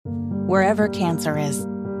Wherever cancer is,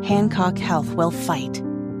 Hancock Health will fight.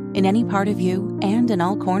 In any part of you and in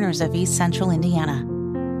all corners of East Central Indiana.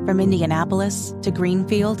 From Indianapolis to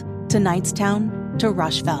Greenfield to Knightstown to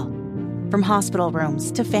Rushville. From hospital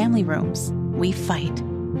rooms to family rooms, we fight.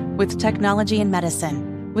 With technology and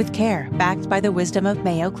medicine, with care backed by the wisdom of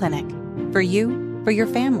Mayo Clinic. For you, for your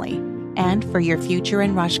family, and for your future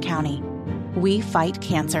in Rush County. We fight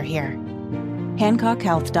cancer here.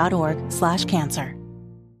 HancockHealth.org/cancer.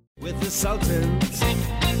 With the Sultans.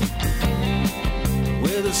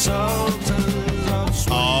 With the Sultans of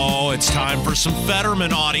Swing. Oh, it's time for some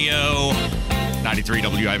Fetterman audio. 93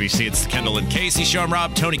 WIBC, it's the Kendall and Casey show. I'm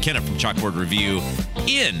Rob. Tony Kennett from Chalkboard Review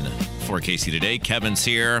in for Casey today. Kevin's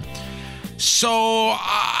here. So,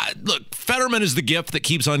 look, Fetterman is the gift that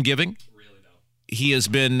keeps on giving. He has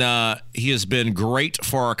been great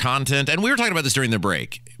for our content, and we were talking about this during the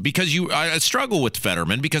break because I struggle with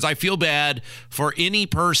Fetterman because I feel bad for any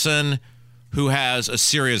person who has a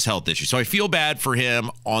serious health issue. So I feel bad for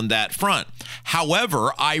him on that front.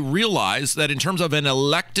 However, I realize that in terms of an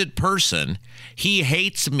elected person, he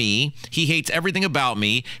hates me. He hates everything about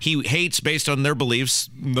me. He hates, based on their beliefs,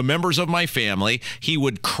 the members of my family. He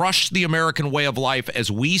would crush the American way of life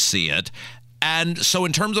as we see it. And so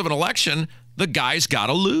in terms of an election, the guy's got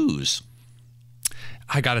to lose.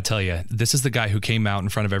 I got to tell you, this is the guy who came out in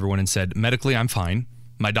front of everyone and said, medically, I'm fine.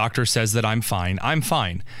 My doctor says that I'm fine. I'm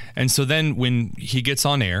fine. And so then when he gets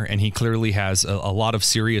on air, and he clearly has a lot of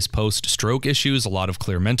serious post-stroke issues, a lot of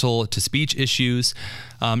clear mental to speech issues.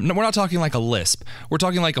 No, we're not talking like a lisp. We're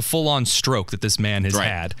talking like a full-on stroke that this man has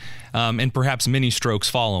had, and perhaps many strokes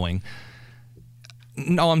following.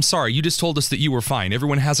 No, I'm sorry. You just told us that you were fine.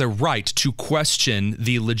 Everyone has a right to question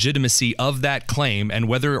the legitimacy of that claim and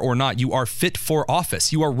whether or not you are fit for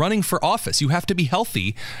office. You are running for office. You have to be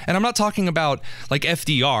healthy. And I'm not talking about like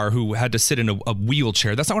FDR, who had to sit in a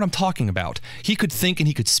wheelchair. That's not what I'm talking about. He could think and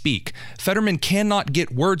he could speak. Fetterman cannot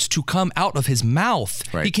get words to come out of his mouth.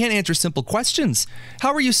 Right. He can't answer simple questions.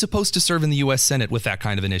 How are you supposed to serve in the U.S. Senate with that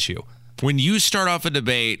kind of an issue? When you start off a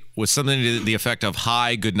debate with something to the effect of,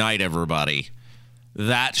 hi, good night, everybody,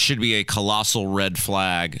 that should be a colossal red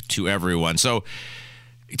flag to everyone. So,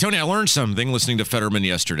 Tony, I learned something listening to Fetterman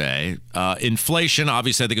yesterday. Inflation,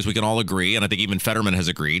 obviously, I think as we can all agree, and I think even Fetterman has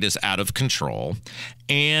agreed, is out of control.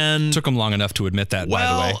 And took him long enough to admit that, by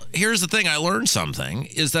the way. Well, here's the thing. I learned something,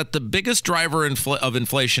 is that the biggest driver of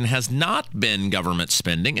inflation has not been government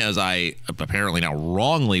spending, as I apparently now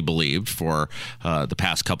wrongly believed for the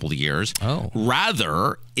past couple of years. Oh.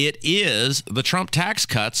 Rather, it is the Trump tax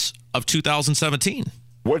cuts of 2017.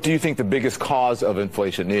 What do you think the biggest cause of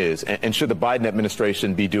inflation is, and should the Biden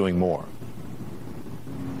administration be doing more?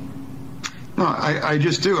 No, I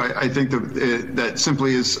just do. I think that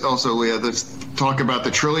simply is also, let's talk about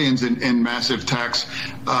the trillions in massive tax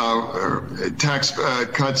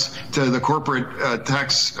cuts to the corporate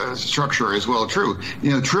tax structure as well. True.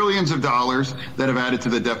 Trillions of dollars that have added to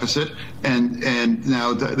the deficit, and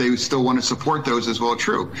now they still want to support those as well.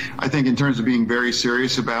 True. I think in terms of being very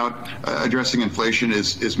serious about addressing inflation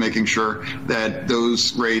is making sure that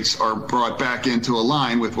those rates are brought back into a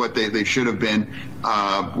line with what they should have been,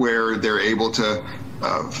 where they're able to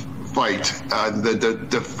fight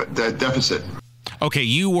the deficit. Okay,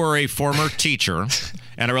 you were a former teacher,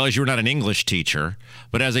 and I realize you were not an English teacher,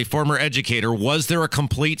 but as a former educator, was there a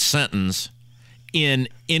complete sentence in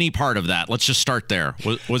any part of that? Let's just start there.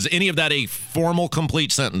 Was any of that a formal,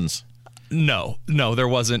 complete sentence? No, there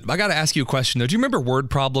wasn't. I got to ask you a question, though. Do you remember word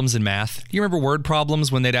problems in math? Do you remember word problems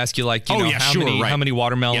when they'd ask you, like, how many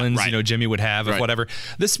watermelons, Jimmy would have, or whatever?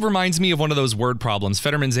 This reminds me of one of those word problems.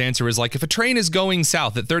 Fetterman's answer is like, if a train is going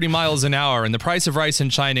south at 30 miles an hour and the price of rice in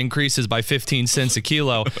China increases by 15 cents a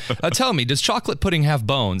kilo, tell me, does chocolate pudding have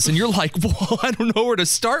bones? And you're like, well, I don't know where to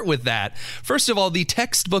start with that. First of all, the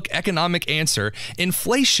textbook economic answer,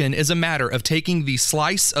 inflation is a matter of taking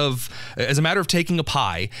taking a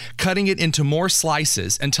pie, cutting it into more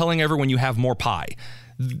slices, and telling everyone you have more pie.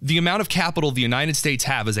 The amount of capital the United States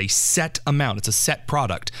have is a set amount. It's a set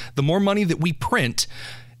product. The more money that we print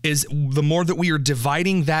is the more that we are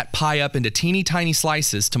dividing that pie up into teeny tiny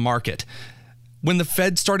slices to market. When the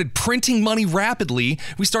Fed started printing money rapidly,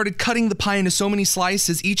 we started cutting the pie into so many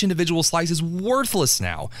slices, each individual slice is worthless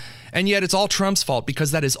now. And yet it's all Trump's fault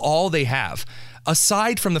because that is all they have.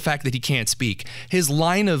 Aside from the fact that he can't speak, his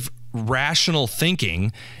line of rational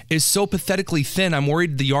thinking is so pathetically thin, I'm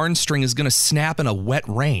worried the yarn string is going to snap in a wet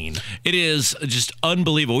rain. It is just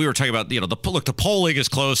unbelievable. We were talking about, the polling is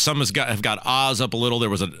close. Some have got Oz up a little. There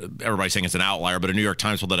was everybody saying it's an outlier, but a New York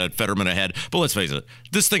Times poll that had Fetterman ahead. But let's face it,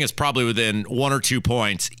 this thing is probably within 1 or 2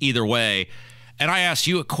 points either way. And I asked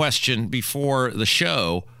you a question before the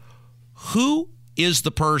show. who is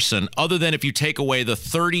the person, other than if you take away the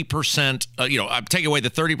 30%, take away the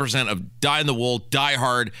 30% of die-in-the-wool,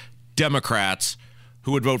 die-hard Democrats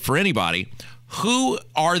who would vote for anybody, who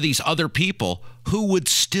are these other people who would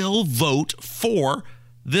still vote for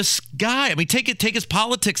this guy? I mean, take his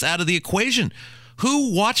politics out of the equation.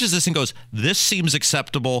 Who watches this and goes, this seems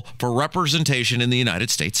acceptable for representation in the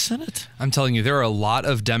United States Senate? I'm telling you, there are a lot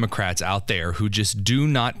of Democrats out there who just do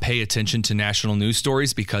not pay attention to national news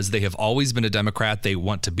stories because they have always been a Democrat. They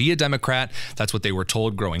want to be a Democrat. That's what they were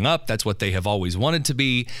told growing up. That's what they have always wanted to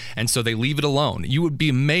be. And so they leave it alone. You would be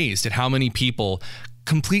amazed at how many people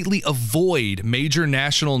completely avoid major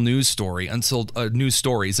national news stories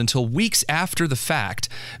until weeks after the fact,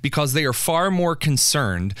 because they are far more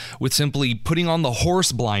concerned with simply putting on the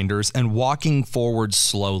horse blinders and walking forward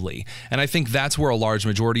slowly. And I think that's where a large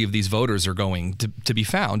majority of these voters are going to be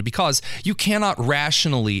found, because you cannot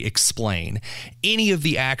rationally explain any of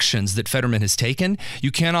the actions that Fetterman has taken. You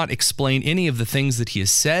cannot explain any of the things that he has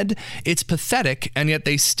said. It's pathetic, and yet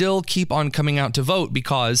they still keep on coming out to vote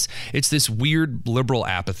because it's this weird liberal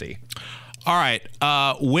apathy. All right.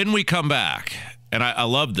 When we come back, and I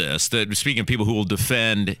love this, that speaking of people who will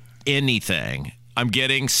defend anything, I'm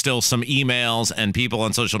getting still some emails and people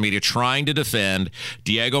on social media trying to defend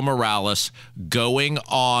Diego Morales going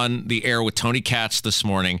on the air with Tony Katz this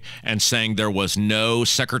morning and saying there was no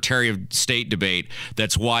Secretary of State debate.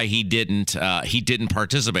 That's why he didn't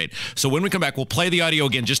participate. So when we come back, we'll play the audio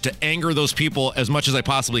again just to anger those people as much as I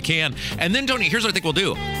possibly can. And then, Tony, here's what I think we'll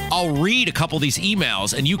do. I'll read a couple of these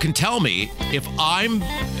emails, and you can tell me if I'm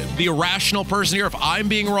the irrational person here, if I'm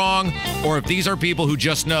being wrong, or if these are people who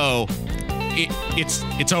just know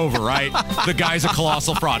it's over, right? The guy's a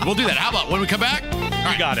colossal fraud. We'll do that. How about when we come back? All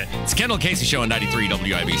right. You got it. It's Kendall and Casey Show on 93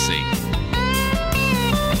 WIBC.